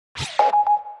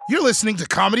You're listening to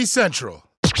Comedy Central.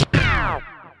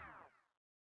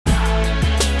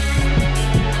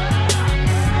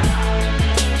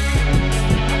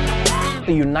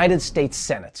 The United States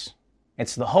Senate.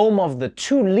 It's the home of the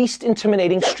two least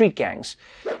intimidating street gangs.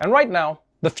 And right now,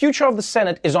 the future of the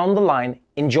Senate is on the line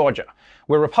in Georgia,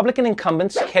 where Republican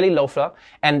incumbents Kelly Loeffler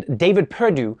and David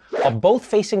Perdue are both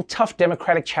facing tough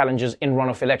Democratic challenges in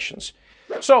runoff elections.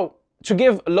 So, to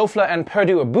give Loeffler and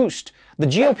Perdue a boost, the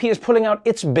GOP is pulling out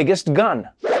its biggest gun,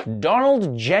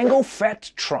 Donald Django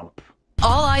Fat Trump.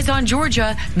 All eyes on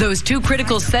Georgia. Those two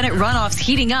critical Senate runoffs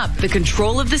heating up. The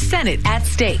control of the Senate at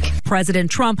stake. President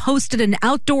Trump hosted an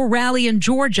outdoor rally in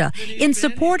Georgia in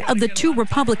support of the two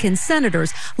Republican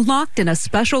senators locked in a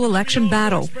special election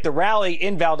battle. The rally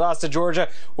in Valdosta, Georgia,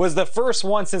 was the first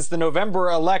one since the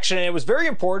November election, and it was very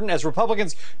important as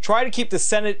Republicans try to keep the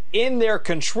Senate in their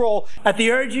control. At the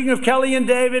urging of Kelly and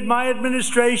David, my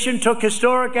administration took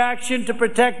historic action to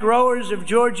protect growers of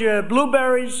Georgia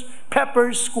blueberries,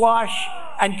 peppers, squash,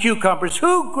 and cucumbers.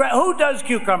 Who does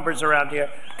cucumbers around here?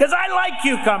 Because I like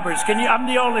cucumbers. I'm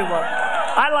the only one.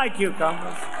 I like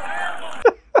cucumbers.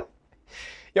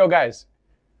 Yo, guys,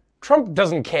 Trump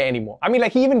doesn't care anymore. I mean,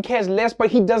 like, he even cares less, but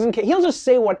he doesn't care. He'll just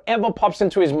say whatever pops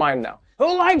into his mind now.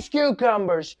 Who likes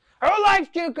cucumbers? Who likes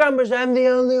cucumbers? I'm the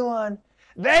only one.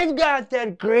 They've got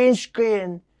that green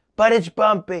skin, but it's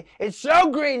bumpy. It's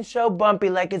so green, so bumpy,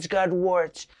 like it's got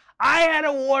warts. I had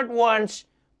a wart once,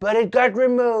 but it got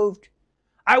removed.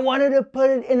 I wanted to put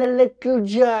it in a little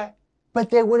jar, but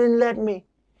they wouldn't let me.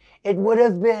 It would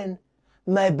have been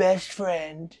my best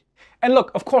friend. And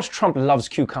look, of course Trump loves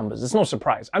cucumbers. It's no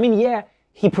surprise. I mean, yeah,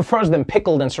 he prefers them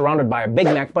pickled and surrounded by a Big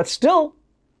Mac, but still,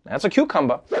 that's a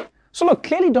cucumber. So look,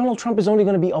 clearly Donald Trump is only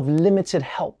going to be of limited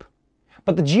help.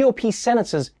 But the GOP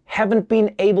senators haven't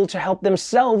been able to help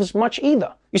themselves much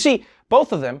either. You see,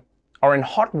 both of them are in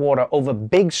hot water over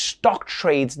big stock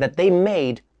trades that they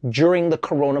made during the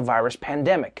coronavirus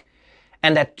pandemic.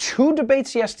 And at two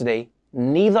debates yesterday,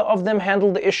 neither of them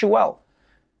handled the issue well.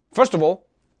 First of all,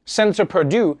 Senator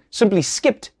Perdue simply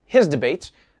skipped his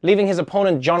debate, leaving his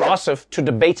opponent Jon Ossoff to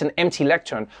debate an empty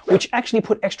lectern, which actually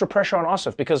put extra pressure on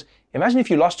Ossoff, because imagine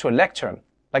if you lost to a lectern.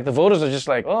 Like, the voters are just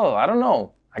like, oh, I don't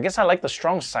know. I guess I like the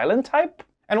strong silent type.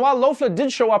 And while Loeffler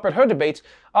did show up at her debate,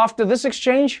 after this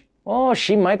exchange, oh,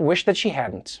 she might wish that she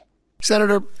hadn't.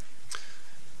 Senator,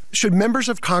 should members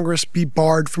of Congress be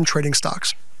barred from trading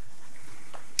stocks?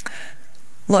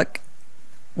 Look,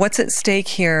 what's at stake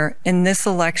here in this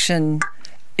election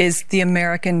is the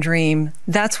American dream.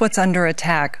 That's what's under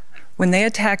attack. When they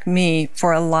attack me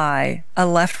for a lie, a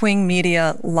left-wing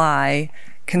media lie,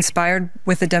 conspired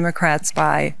with the Democrats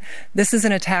by, this is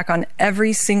an attack on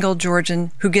every single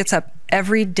Georgian who gets up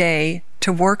every day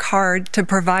to work hard to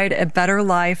provide a better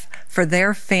life for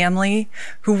their family,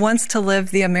 who wants to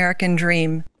live the American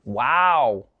dream.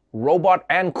 Wow, Robot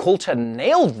Ann Coulter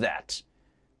nailed that.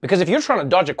 Because if you're trying to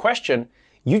dodge a question,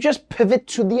 you just pivot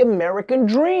to the American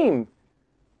dream.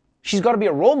 She's got to be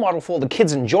a role model for all the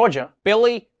kids in Georgia.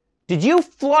 Billy, did you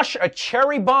flush a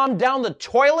cherry bomb down the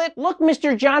toilet? Look,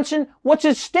 Mr. Johnson, what's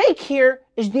at stake here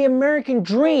is the American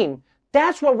dream.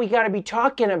 That's what we got to be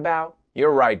talking about.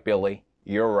 You're right, Billy.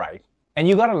 You're right. And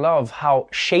you got to love how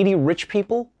shady rich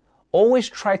people always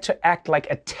try to act like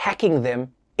attacking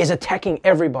them is attacking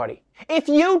everybody. If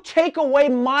you take away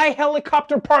my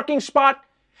helicopter parking spot,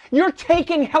 you're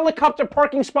taking helicopter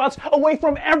parking spots away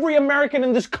from every American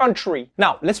in this country.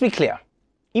 Now, let's be clear.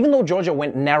 Even though Georgia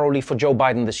went narrowly for Joe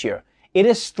Biden this year, it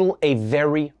is still a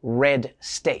very red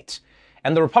state.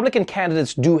 And the Republican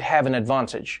candidates do have an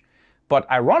advantage. But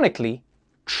ironically,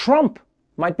 Trump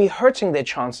might be hurting their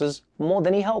chances more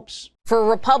than he helps. For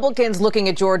Republicans looking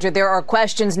at Georgia, there are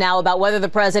questions now about whether the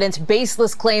president's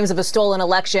baseless claims of a stolen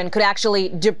election could actually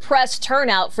depress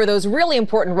turnout for those really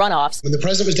important runoffs. When the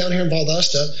president was down here in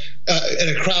Valdosta,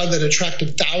 in a crowd that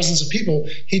attracted thousands of people,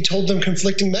 he told them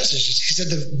conflicting messages. He said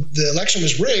the election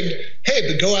was rigged.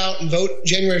 Hey, but go out and vote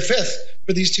January 5th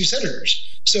for these two senators.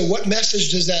 So what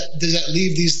message does that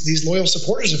leave these loyal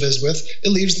supporters of his with? It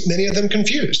leaves many of them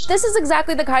confused. This is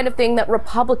exactly the kind of thing that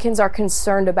Republicans are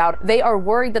concerned about. They are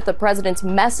worried that the president's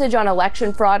message on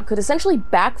election fraud could essentially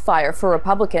backfire for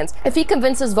Republicans if he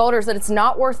convinces voters that it's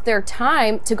not worth their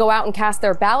time to go out and cast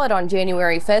their ballot on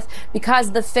January 5th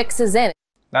because the fix is in.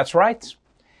 That's right.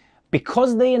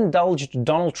 Because they indulged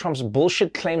Donald Trump's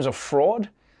bullshit claims of fraud,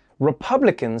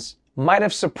 Republicans might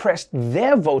have suppressed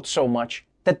their vote so much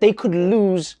that they could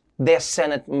lose their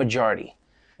Senate majority.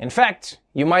 In fact,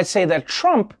 you might say that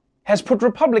Trump has put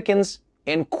Republicans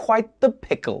in quite the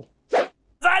pickle.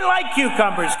 I like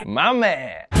cucumbers. My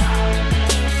man.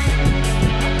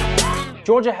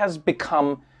 Georgia has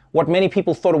become what many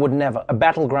people thought it would never, a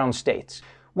battleground state.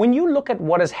 When you look at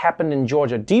what has happened in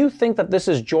Georgia, do you think that this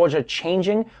is Georgia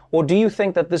changing, or do you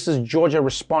think that this is Georgia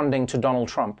responding to Donald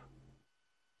Trump?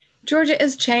 Georgia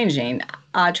is changing,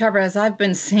 Trevor, as I've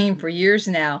been saying for years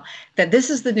now, that this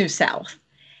is the new South.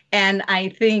 And I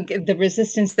think the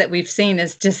resistance that we've seen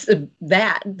is just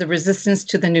the resistance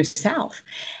to the new South,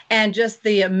 and just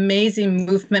the amazing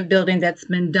movement building that's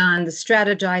been done, the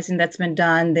strategizing that's been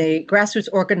done, the grassroots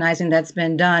organizing that's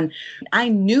been done. I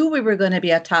knew we were going to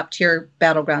be a top tier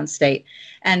battleground state.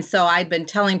 And so I'd been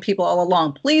telling people all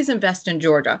along, please invest in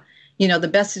Georgia. You know, the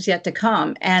best is yet to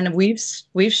come. And we've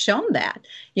shown that.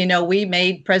 You know, we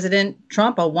made President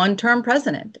Trump a one-term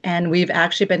president, and we've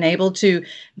actually been able to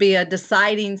be a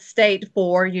deciding state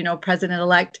for, you know,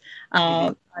 President-elect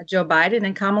Joe Biden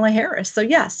and Kamala Harris. So,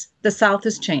 yes, the South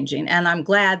is changing. And I'm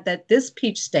glad that this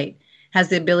peach state has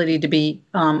the ability to be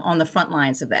on the front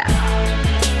lines of that.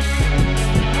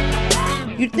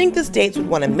 You'd think the states would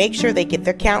want to make sure they get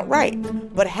their count right,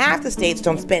 but half the states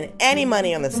don't spend any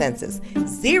money on the census.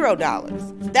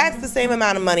 $0. That's the same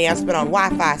amount of money I've spent on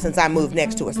Wi-Fi since I moved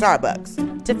next to a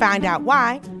Starbucks. To find out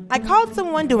why, I called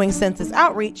someone doing census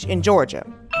outreach in Georgia.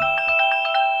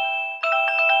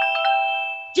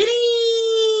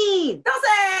 Janine!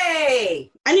 Dulce!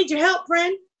 I need your help,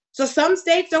 friend. So some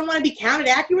states don't want to be counted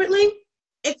accurately?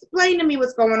 Explain to me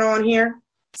what's going on here.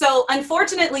 So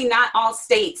unfortunately, not all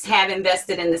states have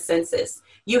invested in the census.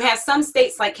 You have some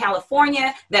states like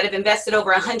California that have invested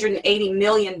over $180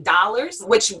 million,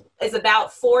 which is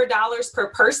about $4 per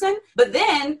person. But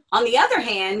then on the other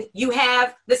hand, you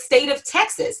have the state of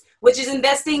Texas, which is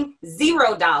investing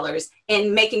 $0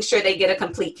 in making sure they get a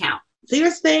complete count. So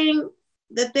you're saying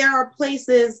that there are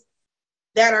places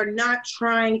that are not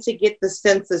trying to get the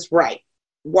census right.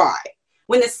 Why?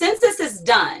 When the census is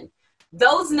done,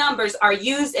 those numbers are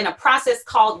used in a process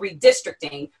called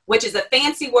redistricting, which is a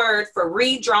fancy word for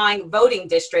redrawing voting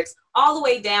districts all the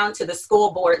way down to the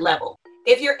school board level.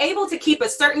 If you're able to keep a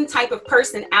certain type of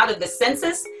person out of the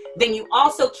census, then you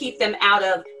also keep them out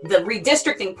of the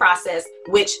redistricting process,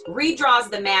 which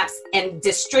redraws the maps and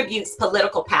distributes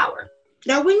political power.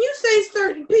 Now, when you say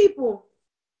certain people,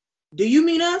 do you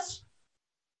mean us?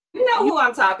 You know who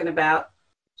I'm talking about.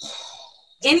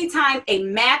 Anytime a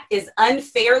map is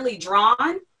unfairly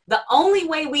drawn, the only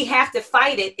way we have to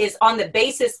fight it is on the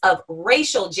basis of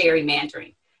racial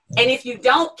gerrymandering. And if you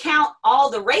don't count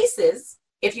all the races,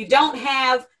 if you don't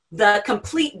have the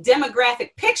complete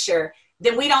demographic picture,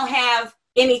 then we don't have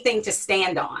anything to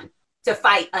stand on to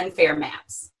fight unfair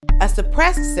maps. A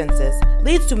suppressed census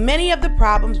leads to many of the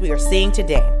problems we are seeing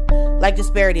today, like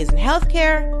disparities in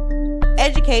healthcare,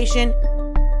 education,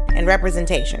 and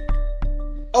representation.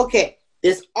 Okay.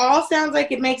 This all sounds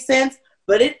like it makes sense,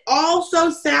 but it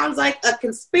also sounds like a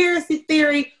conspiracy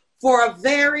theory for a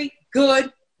very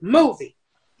good movie.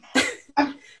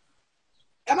 Am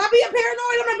I being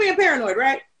paranoid? I'm not being paranoid,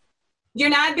 right?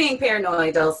 You're not being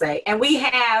paranoid, Dulce. And we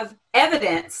have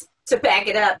evidence to back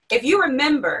it up. If you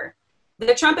remember,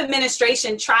 the Trump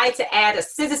administration tried to add a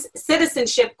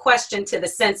citizenship question to the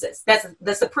census. That's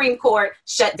the Supreme Court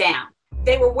shut down.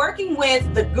 They were working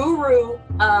with the guru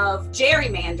of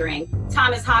gerrymandering,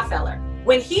 Thomas Hoffeller.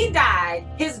 When he died,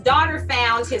 his daughter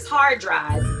found his hard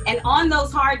drives, and on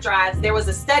those hard drives, there was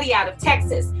a study out of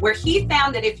Texas where he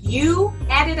found that if you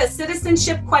added a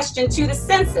citizenship question to the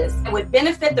census, it would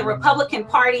benefit the Republican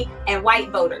Party and white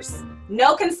voters.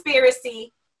 No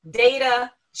conspiracy,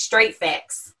 data, straight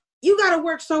facts. You got to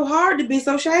work so hard to be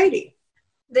so shady.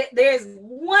 There's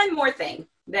one more thing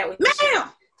that we Ma'am!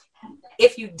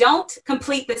 If you don't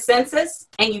complete the census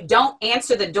and you don't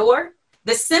answer the door,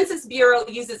 the Census Bureau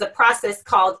uses a process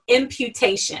called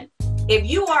imputation. If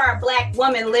you are a Black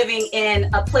woman living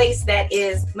in a place that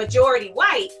is majority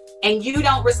white and you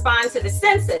don't respond to the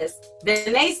census,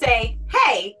 then they say,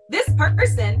 hey, this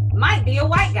person might be a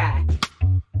white guy.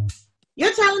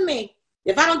 You're telling me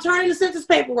if I don't turn in the census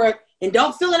paperwork and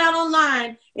don't fill it out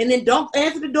online and then don't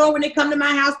answer the door when they come to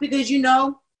my house because you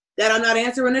know that I'm not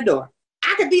answering the door,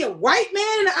 I could be a white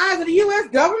man in the eyes of the U.S.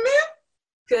 government?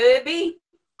 Could be.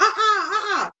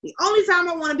 The only time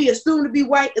I want to be assumed to be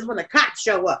white is when the cops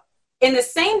show up. In the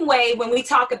same way, when we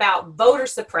talk about voter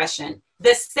suppression,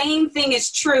 the same thing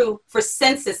is true for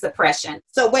census suppression.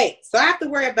 So wait, so I have to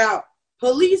worry about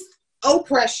police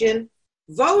oppression,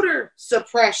 voter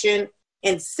suppression,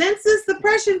 and census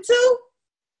suppression too?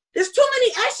 There's too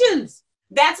many actions.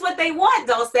 That's what they want,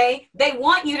 Dulce. They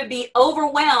want you to be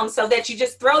overwhelmed so that you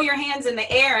just throw your hands in the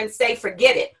air and say,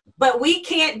 forget it. But we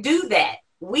can't do that.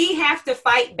 We have to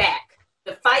fight back.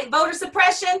 To fight voter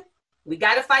suppression, we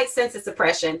got to fight census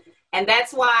suppression. And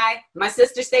that's why my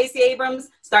sister Stacey Abrams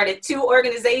started 2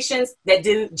 organizations that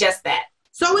do just that.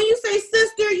 So when you say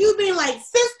sister, you mean like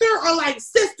sister or like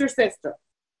sister?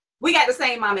 We got the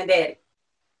same mom and daddy.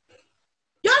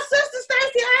 Your sister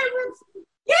Stacey Abrams?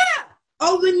 Yeah.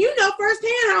 Oh, then you know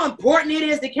firsthand how important it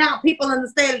is to count people in the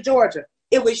state of Georgia.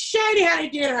 It was shady how they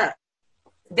did her.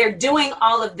 They're doing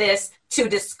all of this to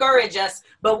discourage us,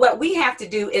 but what we have to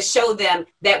do is show them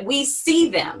that we see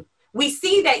them. We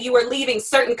see that you are leaving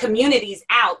certain communities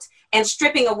out and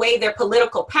stripping away their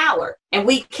political power, and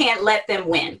we can't let them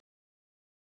win.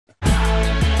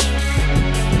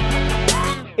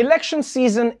 Election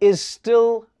season is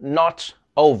still not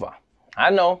over. I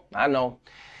know.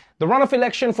 The runoff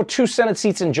election for 2 Senate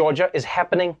seats in Georgia is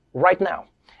happening right now.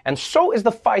 And so is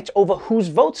the fight over whose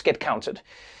votes get counted.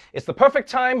 It's the perfect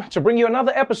time to bring you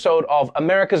another episode of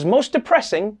America's most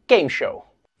depressing game show.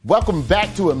 Welcome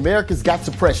back to America's Got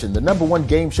Suppression, the #1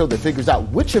 game show that figures out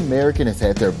which American has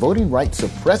had their voting rights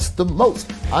suppressed the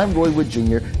most. I'm Roy Wood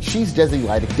Jr. She's Desi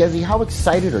Lydic. Desi, how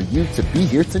excited are you to be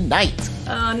here tonight?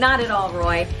 Oh, not at all,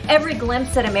 Roy. Every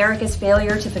glimpse at America's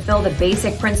failure to fulfill the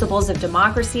basic principles of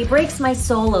democracy breaks my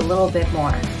soul a little bit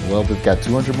more. Well, we've got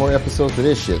 200 more episodes of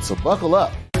this shit, so buckle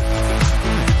up.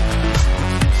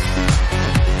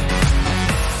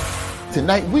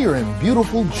 Tonight, we are in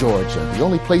beautiful Georgia, the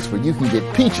only place where you can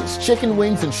get peaches, chicken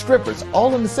wings, and strippers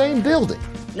all in the same building.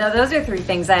 Now, those are 3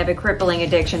 things I have a crippling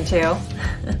addiction to.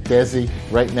 Desi,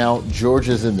 right now,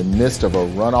 Georgia's in the midst of a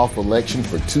runoff election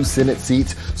for 2 Senate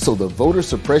seats, so the voter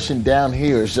suppression down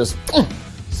here is just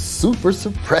super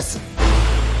suppressive.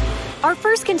 Our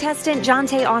first contestant,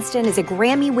 Jonte Austin, is a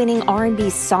Grammy-winning R&B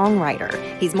songwriter.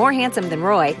 He's more handsome than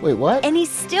Roy. Wait, what? And he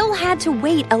still had to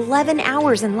wait 11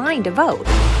 hours in line to vote.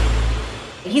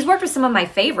 He's worked with some of my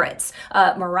favorites.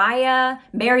 Mariah,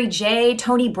 Mary J.,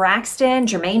 Toni Braxton,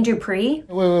 Jermaine Dupri.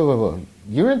 Wait.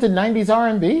 You're into 90s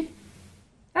R&B?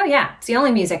 Oh yeah, it's the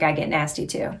only music I get nasty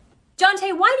to.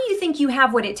 Jonte, why do you think you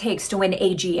have what it takes to win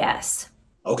AGS?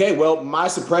 Okay, well, my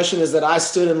suppression is that I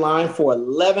stood in line for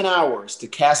 11 hours to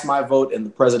cast my vote in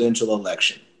the presidential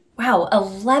election. Wow,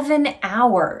 11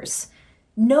 hours.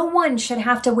 No one should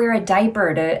have to wear a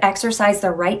diaper to exercise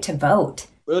their right to vote.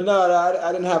 Well, no,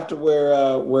 I didn't have to wear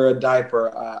a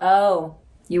diaper. Oh,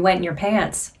 you went in your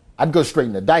pants. I'd go straight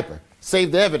in the diaper.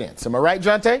 Save the evidence. Am I right,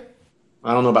 Jonte?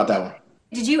 I don't know about that one.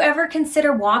 Did you ever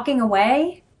consider walking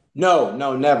away? No,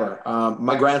 never.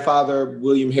 My grandfather,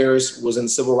 William Harris, was in the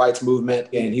civil rights movement,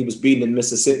 and he was beaten in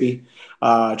Mississippi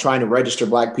trying to register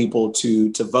Black people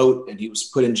to vote, and he was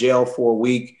put in jail for a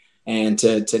week. And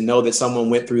to know that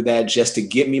someone went through that just to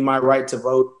get me my right to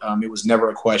vote, it was never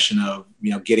a question of,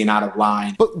 getting out of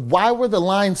line. But why were the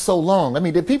lines so long? I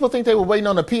mean, did people think they were waiting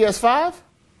on a PS5?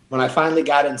 When I finally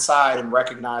got inside and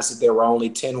recognized that there were only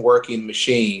 10 working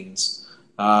machines,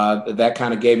 that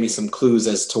kind of gave me some clues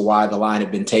as to why the line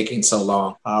had been taking so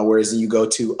long. Whereas you go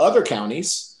to other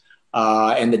counties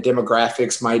and the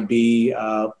demographics might be,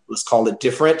 let's call it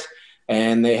different,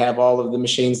 and they have all of the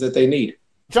machines that they need.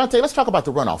 Jonte, let's talk about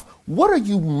the runoff. What are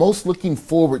you most looking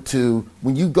forward to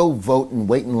when you go vote and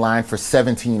wait in line for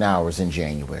 17 hours in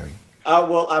January?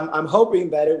 Well, I'm hoping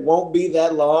that it won't be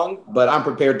that long, but I'm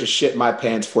prepared to shit my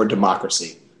pants for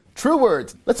democracy. True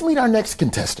words. Let's meet our next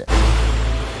contestant.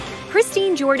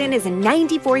 Christine Jordan is a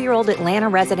 94-year-old Atlanta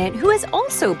resident who has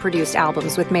also produced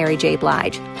albums with Mary J.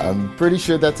 Blige. I'm pretty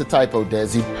sure that's a typo,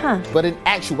 Desi. Huh. But in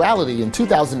actuality, in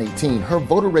 2018, her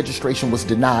voter registration was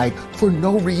denied for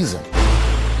no reason.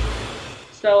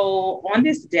 So on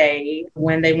this day,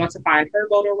 when they went to find her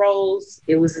voter rolls,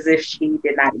 it was as if she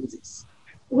did not exist.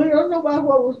 We don't know about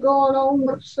what was going on,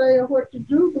 what to say or what to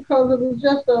do, because it was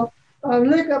just a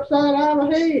lick upside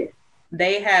our head.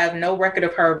 They have no record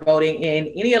of her voting in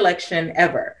any election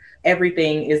ever.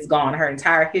 Everything is gone. Her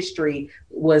entire history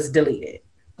was deleted.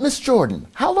 Miss Jordan,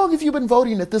 how long have you been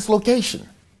voting at this location?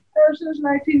 Since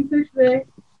 1968.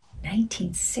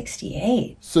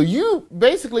 1968. So you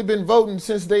basically been voting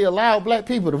since they allowed Black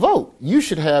people to vote. You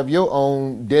should have your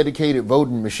own dedicated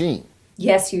voting machine.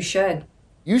 Yes, you should.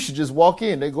 You should just walk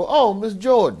in. They go, "Oh, Miss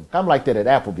Jordan." I'm like that at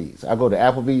Applebee's. I go to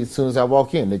Applebee's as soon as I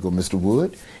walk in. They go, "Mr.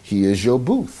 Wood, here's your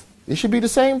booth." It should be the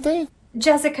same thing.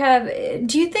 Jessica,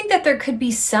 do you think that there could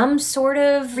be some sort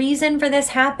of reason for this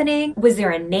happening? Was there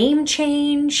a name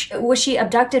change? Was she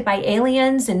abducted by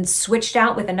aliens and switched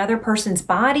out with another person's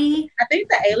body? I think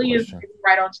the aliens is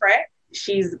right on track.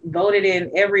 She's voted in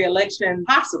every election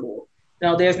possible.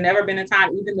 There's never been a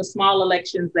time, even the small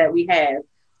elections that we have.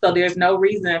 So there's no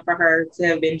reason for her to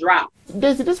have been dropped.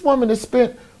 Daisy, this woman has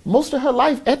spent most of her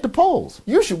life at the polls.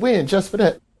 You should win just for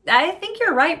that. I think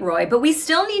you're right, Roy, but we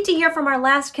still need to hear from our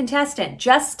last contestant,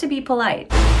 just to be polite.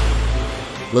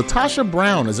 Latasha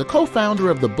Brown is a co-founder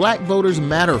of the Black Voters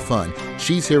Matter Fund.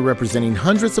 She's here representing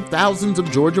hundreds of thousands of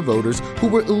Georgia voters who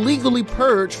were illegally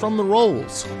purged from the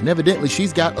rolls. And evidently,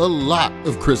 she's got a lot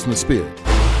of Christmas spirit.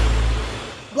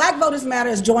 Black Voters Matter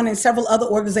is joining several other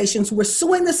organizations who were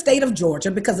suing the state of Georgia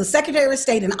because the Secretary of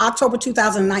State in October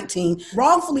 2019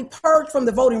 wrongfully purged from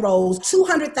the voting rolls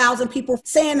 200,000 people,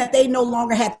 saying that they no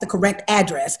longer had the correct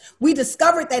address. We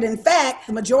discovered that, in fact,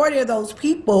 the majority of those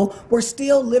people were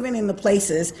still living in the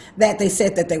places that they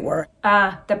said that they were.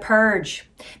 The purge.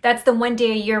 That's the one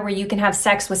day a year where you can have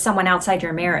sex with someone outside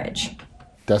your marriage.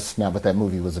 That's not what that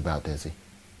movie was about, Desi.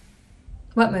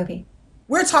 What movie?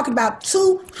 We're talking about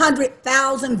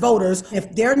 200,000 voters.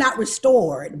 If they're not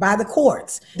restored by the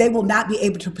courts, they will not be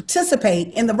able to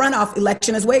participate in the runoff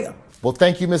election as well. Well,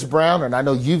 thank you, Ms. Brown. And I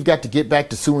know you've got to get back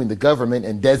to suing the government.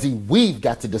 And Desi, we've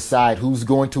got to decide who's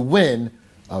going to win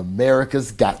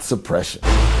America's Got Suppression.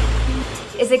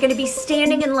 Is it going to be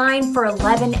standing in line for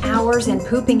 11 hours and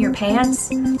pooping your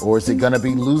pants? Or is it going to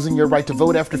be losing your right to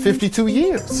vote after 52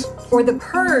 years? Or the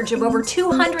purge of over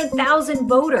 200,000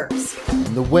 voters? And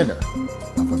the winner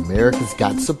of America's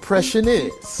Got Suppression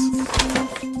is...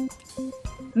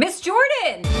 Miss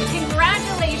Jordan,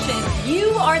 congratulations. You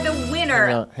are the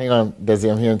winner. Hang on,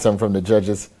 Desi, I'm hearing something from the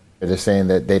judges. They're saying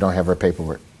that they don't have her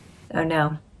paperwork. Oh,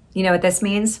 no. You know what this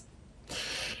means?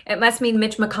 It must mean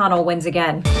Mitch McConnell wins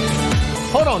again.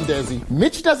 Hold on, Desi.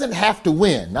 Mitch doesn't have to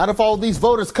win. Not if all these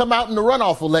voters come out in the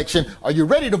runoff election. Are you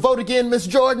ready to vote again, Miss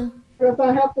Jordan? If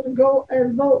I have to go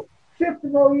and vote 50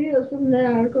 more years from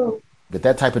now to go. With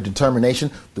that type of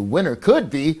determination, the winner could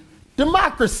be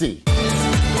democracy.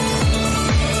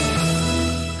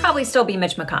 Probably still be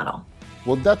Mitch McConnell.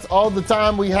 Well, that's all the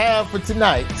time we have for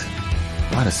tonight.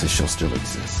 Why does this show still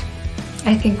exist?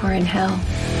 I think we're in hell.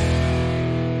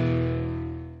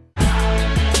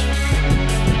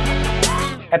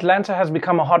 Atlanta has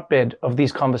become a hotbed of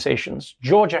these conversations.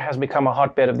 Georgia has become a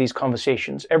hotbed of these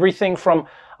conversations. Everything from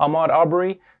Ahmaud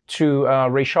Arbery to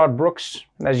Rayshard Brooks,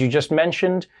 as you just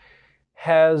mentioned,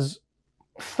 has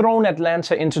thrown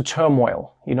Atlanta into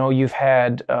turmoil. You know, you've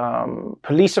had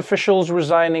police officials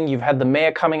resigning, you've had the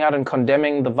mayor coming out and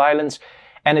condemning the violence,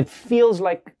 and it feels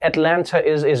like Atlanta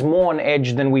is more on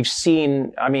edge than we've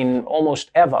seen, I mean,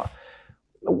 almost ever.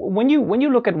 When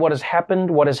you look at what has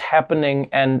happened, what is happening,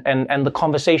 and the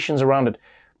conversations around it,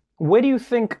 where do you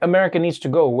think America needs to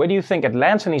go? Where do you think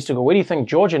Atlanta needs to go? Where do you think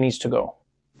Georgia needs to go?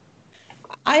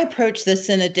 I approach this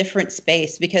in a different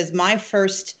space because my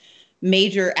first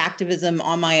major activism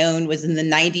on my own was in the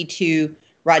 92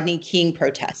 Rodney King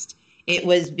protest. It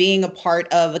was being a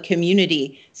part of a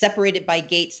community separated by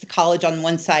gates, the college on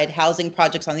one side, housing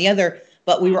projects on the other,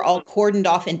 but we were all cordoned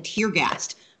off and tear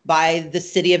gassed by the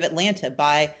city of Atlanta,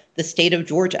 by the state of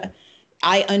Georgia.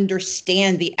 I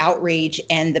understand the outrage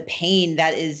and the pain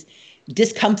that is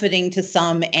discomforting to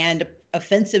some and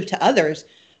offensive to others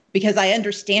because I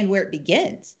understand where it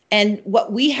begins. And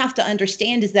what we have to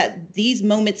understand is that these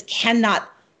moments cannot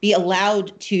be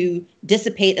allowed to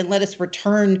dissipate and let us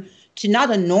return to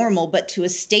not a normal, but to a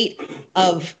state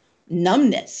of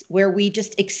numbness where we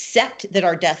just accept that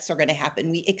our deaths are going to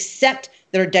happen. We accept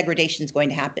that our degradation is going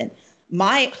to happen.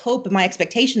 My hope and my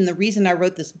expectation, the reason I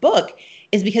wrote this book,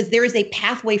 is because there is a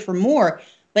pathway for more,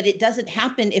 but it doesn't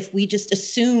happen if we just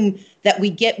assume that we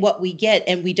get what we get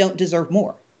and we don't deserve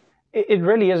more. It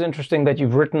really is interesting that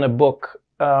you've written a book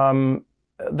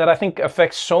that I think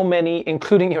affects so many,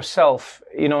 including yourself,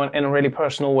 you know, in a really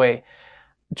personal way.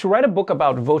 To write a book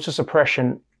about voter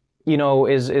suppression, you know,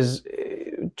 is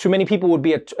to many people would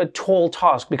be a tall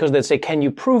task because they'd say, can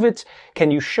you prove it?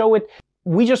 Can you show it?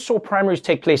 We just saw primaries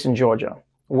take place in Georgia,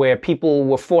 where people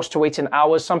were forced to wait in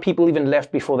hours. Some people even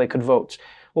left before they could vote.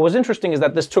 What was interesting is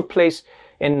that this took place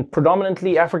in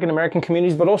predominantly African-American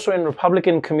communities, but also in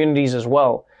Republican communities as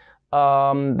well,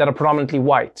 that are predominantly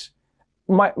white.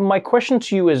 My question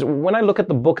to you is, when I look at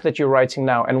the book that you're writing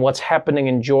now and what's happening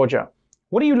in Georgia,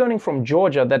 what are you learning from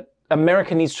Georgia that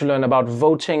America needs to learn about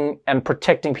voting and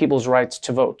protecting people's rights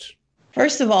to vote?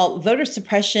 First of all, voter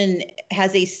suppression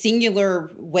has a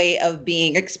singular way of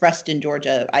being expressed in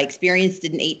Georgia. I experienced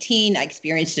it in 2018. I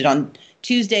experienced it on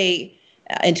Tuesday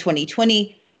in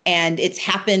 2020, and it's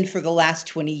happened for the last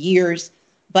 20 years.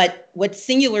 But what's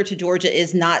singular to Georgia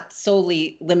is not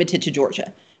solely limited to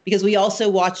Georgia, because we also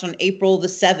watched on April the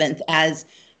 7th as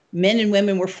men and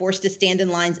women were forced to stand in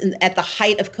lines at the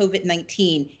height of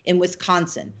COVID-19 in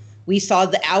Wisconsin. We saw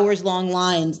the hours-long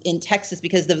lines in Texas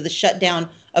because of the shutdown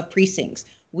of precincts.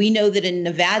 We know that in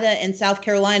Nevada and South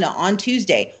Carolina on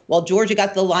Tuesday, while Georgia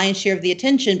got the lion's share of the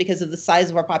attention because of the size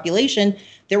of our population,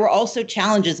 there were also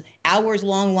challenges,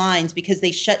 hours-long lines because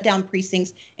they shut down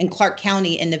precincts in Clark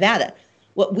County in Nevada.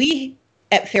 What we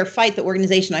at Fair Fight, the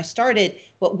organization I started,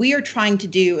 what we are trying to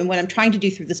do, and what I'm trying to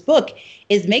do through this book,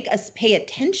 is make us pay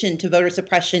attention to voter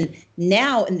suppression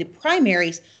now in the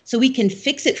primaries so we can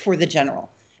fix it for the general.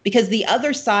 Because the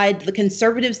other side, the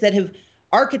conservatives that have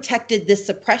architected this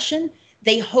suppression,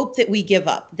 they hope that we give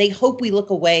up. They hope we look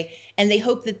away, and they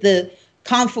hope that the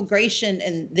conflagration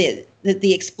and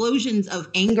the explosions of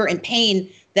anger and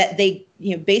pain, that they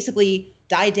basically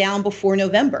die down before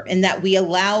November, and that we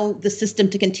allow the system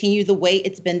to continue the way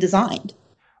it's been designed.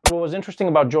 What was interesting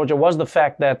about Georgia was the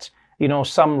fact that,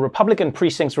 some Republican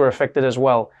precincts were affected as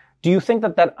well. Do you think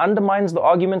that that undermines the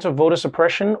argument of voter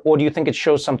suppression, or do you think it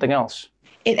shows something else?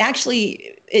 It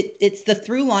actually, it's the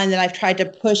through line that I've tried to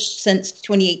push since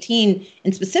 2018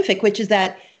 in specific, which is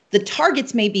that the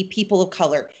targets may be people of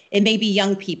color, it may be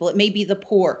young people, it may be the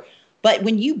poor. But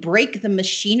when you break the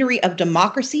machinery of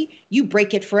democracy, you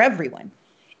break it for everyone.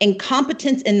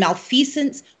 Incompetence and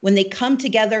malfeasance, when they come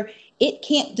together, it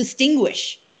can't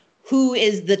distinguish who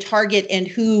is the target and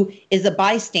who is a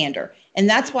bystander. And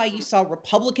that's why you saw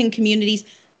Republican communities,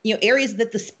 areas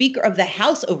that the Speaker of the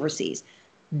House oversees,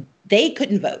 they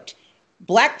couldn't vote.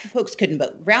 Black folks couldn't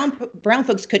vote. Brown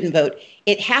folks couldn't vote.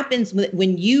 It happens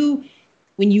when you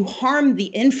harm the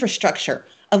infrastructure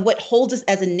of what holds us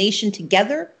as a nation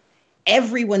together.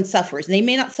 Everyone suffers. They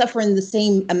may not suffer in the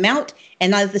same amount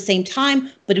and not at the same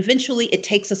time, but eventually it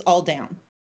takes us all down.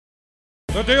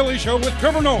 The Daily Show with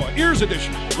Trevor Noah, Ears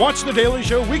Edition. Watch The Daily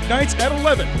Show weeknights at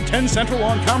 11, 10 Central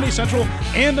on Comedy Central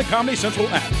and the Comedy Central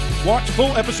app. Watch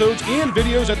full episodes and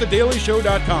videos at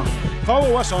thedailyshow.com.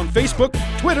 Follow us on Facebook,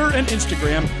 Twitter, and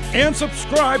Instagram, and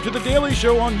subscribe to The Daily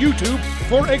Show on YouTube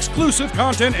for exclusive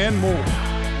content and more.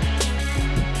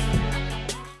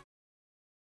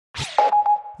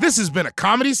 This has been a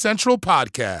Comedy Central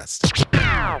podcast.